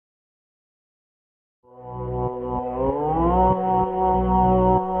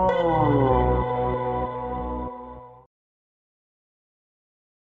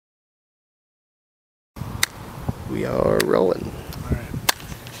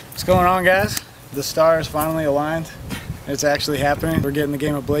What's going on, guys? The stars finally aligned. It's actually happening. We're getting the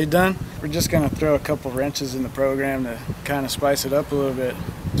game of B.L.A.D.E done. We're just going to throw a couple wrenches in the program to kind of spice it up a little bit.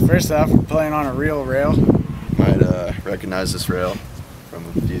 First off, we're playing on a real rail. Might recognize this rail from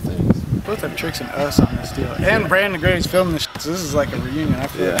a few things. Both have Tricks and us on this deal. And Brandon Grady's filming this, so this is like a reunion. I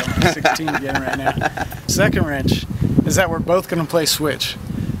feel like I'm 16 again right now. Second wrench is that we're both going to play switch.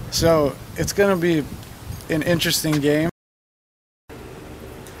 So it's going to be an interesting game.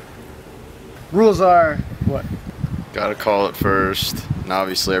 Rules are what? Gotta call it first, and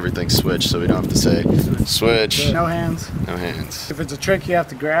obviously everything's switch, so we don't have to say switch. No hands. No hands. If it's a trick you have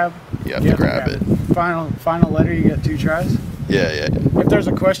to grab, you have to grab it. Final letter, you get 2 tries. Yeah. If there's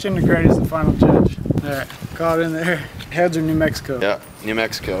a question, the Grady's the final judge. All right, call it in there. Heads or New Mexico? Yeah, New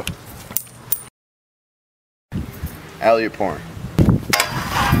Mexico. Alley-oop horn.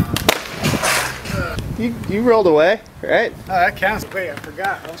 You rolled away, right? Oh, that counts. Wait, I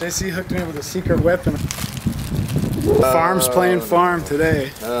forgot. JC hooked me with a secret weapon. Farm's playing farm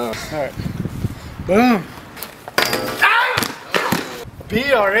today. All right. Boom. Ah!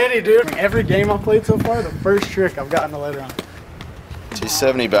 B already, dude. Every game I've played so far, the first trick I've gotten a letter on.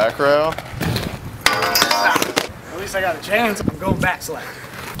 270 back rail. At least I got a chance. I'm going back slack.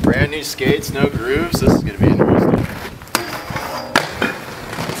 Brand new skates, no grooves. This is gonna be interesting.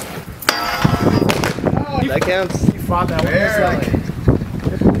 That counts. You fought that one.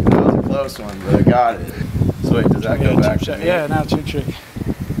 That was a close one, but I got it. So wait, does that go back to me? Yeah, now it's your trick.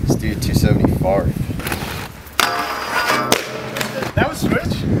 Let's do 270 far. That was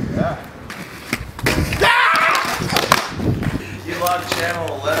switch? Yeah. You logged channel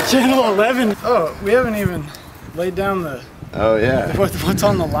 11. Channel 11. Oh, we haven't even laid down the... Oh yeah. What's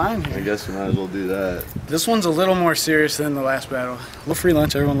on the line here? I guess we might as well do that. This one's a little more serious than the last battle. Well, free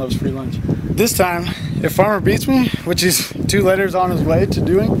lunch, everyone loves free lunch. This time, if Farmer beats me, which is 2 letters on his way to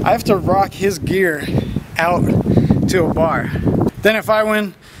doing, I have to rock his gear out to a bar. Then if I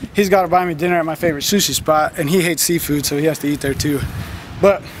win, he's got to buy me dinner at my favorite sushi spot, and he hates seafood, so he has to eat there too.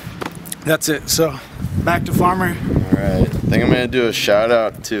 But that's it. So back to Farmer. All right. I think I'm gonna do a shout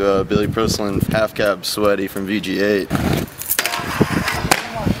out to Billy Prisland, half cab sweaty from VG8.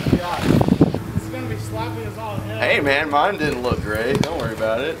 Hey man, mine didn't look great. Don't worry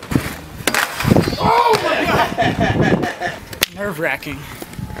about it. Oh my God! Nerve-wracking.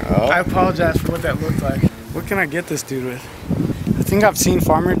 Oh. I apologize for what that looked like. What can I get this dude with? I think I've seen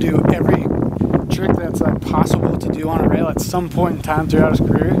Farmer do every trick that's like possible to do on a rail at some point in time throughout his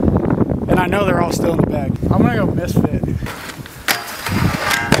career. And I know they're all still in the bag. I'm gonna go misfit.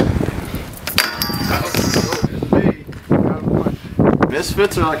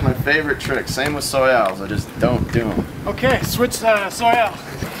 Misfits are like my favorite trick. Same with soyals. I just don't do them. Okay, switch soil.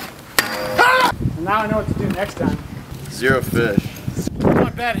 And now I know what to do next time. 0 fish. Not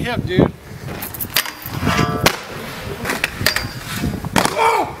a bad hip, dude.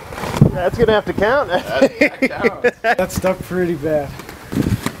 That's gonna have to count. That counts. That stuck pretty bad.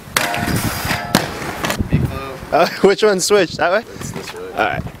 Which one switched? That way? It's this way.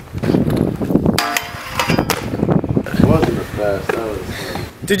 Alright. It wasn't the best. That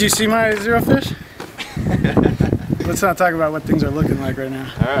was Did you see my 0 fish? Let's not talk about what things are looking like right now.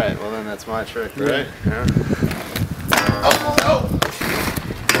 Alright, well then that's my trick, right? Yeah.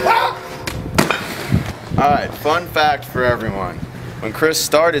 Alright, fun fact for everyone. When Chris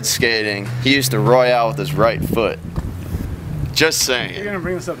started skating, he used to royale with his right foot. Just saying. You're gonna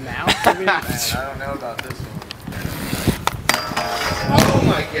bring this up now? I don't know about this one. Oh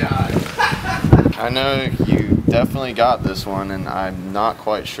my God! I know you definitely got this one, and I'm not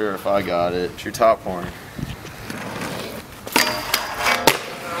quite sure if I got it. It's your top horn.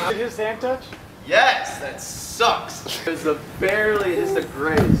 Did his hand touch? Yes, that sucks. It's barely a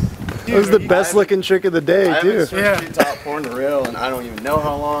grace. That was the best looking trick of the day, I too. haven't switched your top horn to rail, and I don't even know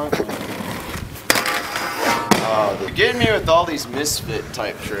how long. You're getting me with all these misfit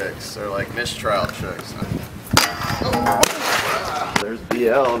type tricks, or like mistrial tricks. There's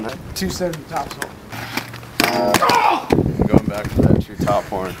B.L. 270 topsoil. I'm going back to that true top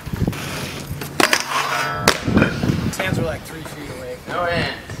horn. His hands were like 3 feet away. No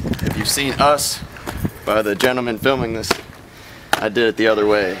hands. If you've seen Us by the gentleman filming this, I did it the other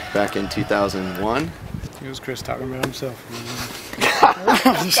way back in 2001. It was Chris talking about himself.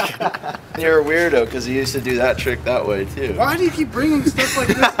 You're a weirdo because he used to do that trick that way too. Why do you keep bringing stuff like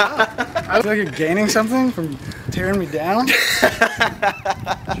this up? I feel like you're gaining something from tearing me down.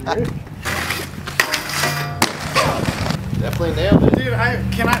 Definitely nailed it. Dude,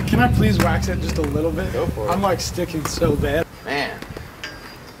 can I please wax it just a little bit? Go for it. I'm like sticking so bad. Man.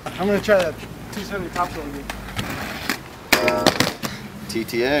 I'm gonna try that 270 topsoil again.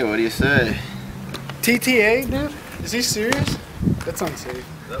 TTA, what do you say? TTA, dude? Is he serious? That's unsafe.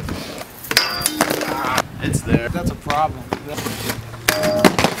 It's there. That's a problem.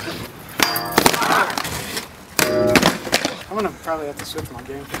 I'm gonna probably have to switch my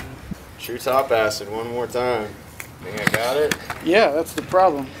game plan. True top acid one more time. Think I got it? Yeah, that's the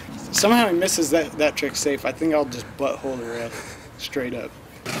problem. Somehow he misses that trick safe. I think I'll just butthole the ref straight up.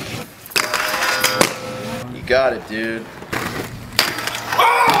 You got it, dude.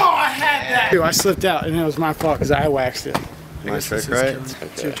 Oh, I had that! Dude, I slipped out and it was my fault because I waxed it. My trick, right?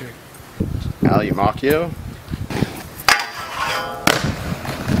 It's your trick. Ali Macchio.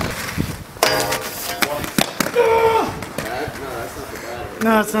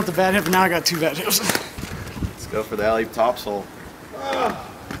 No, it's not the bad hip, but now I got two bad hips. Let's go for the alley topsoul.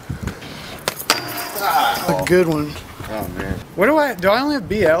 A good one. Oh man. What do I only have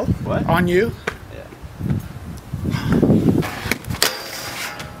BL? What? On you? Yeah.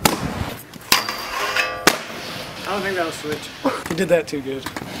 I don't think that'll switch. You did that too good.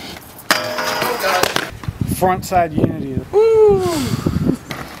 Oh god. Front side unity. Woo!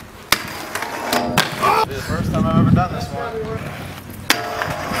 This is the first time I've ever done this one.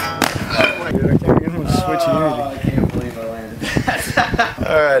 Dude, I can't get him to switch unity. I can't believe I landed that.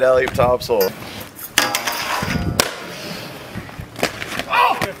 Alright, alley topsoul.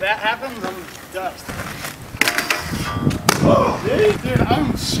 Oh! If that happens, I'm dust. Oh, dude,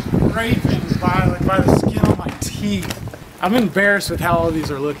 I'm scraping by the skin on my teeth. I'm embarrassed with how all these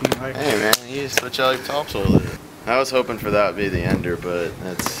are looking. Like, Hey man, you switch alley topsoul with it. I was hoping for that to be the ender, but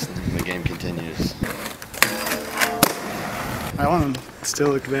the game continues. I want them to still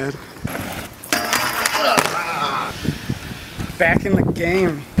look bad. Back in the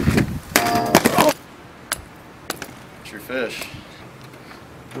game. True fish.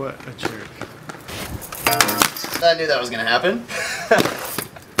 What a jerk. I knew that was gonna happen.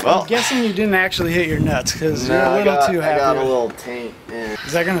 Well, I'm guessing you didn't actually hit your nuts because you're a little too happy. I got a little taint. Yeah.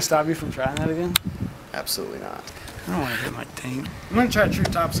 Is that going to stop you from trying that again? Absolutely not. I don't want to hit my taint. I'm going to try true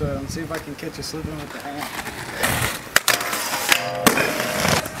topsoil and see if I can catch you slipping with the hand.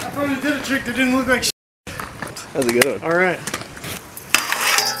 I probably did a trick that didn't look like shit. That was a good one. All right.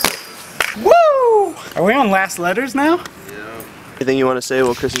 Woo! Are we on last letters now? Yeah. Anything you want to say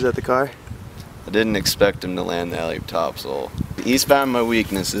while Chris is at the car? I didn't expect him to land the alley topsoul. He's found my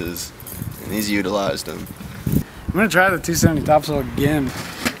weaknesses, and he's utilized them. I'm going to try the 270 topsoil again.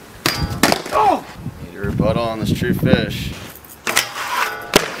 Oh! Need a rebuttal on this true fish.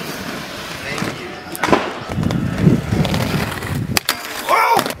 Thank you.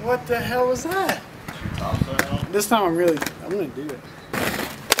 Whoa! What the hell was that? Topsoil. This time I'm going to do it.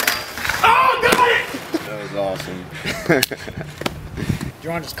 Oh, got it! That was awesome. Do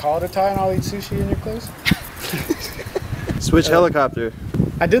you want to just call it a tie and I'll eat sushi in your place? Switch helicopter.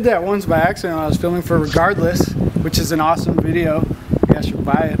 I did that once by accident when I was filming for Regardless, which is an awesome video. You guys should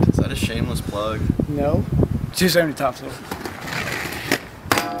buy it. Is that a shameless plug? No. 270 topsoil.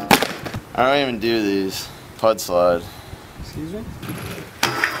 I don't even do these. Pud slide. Excuse me?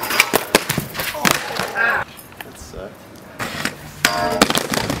 That sucked.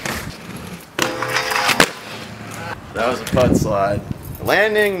 That was a pud slide.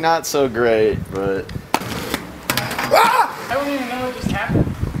 Landing, not so great, but... Ah! I don't even know what just happened.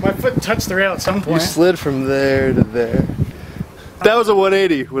 My foot touched the rail at some You point. slid from there to there. That was a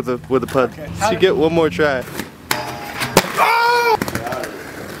 180 with a pud. Okay. So you get one more try. Oh!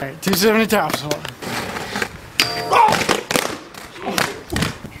 Alright, 270 topsoil.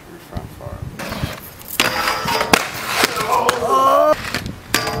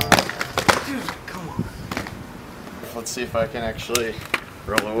 Let's see if I can actually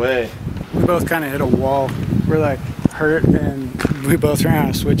roll away. We both kind of hit a wall. We're like hurt and we both ran out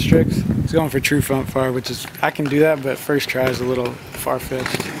of switch tricks. He's going for true front fire, which is, I can do that, but first try is a little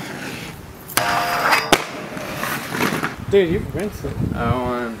far-fetched. Dude, you rinsed it. That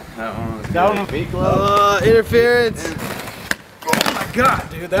one was That good. one. Interference. Oh my god,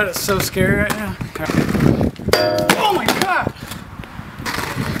 dude, that is so scary right now. Oh my god!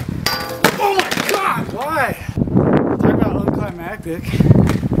 Oh my god, why? Talk about unclimactic.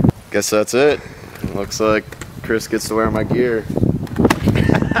 Guess that's it. Looks like Chris gets to wear my gear.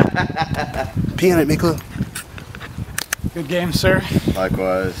 Pee on it, Miklo. Good game, sir.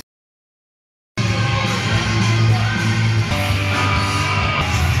 Likewise.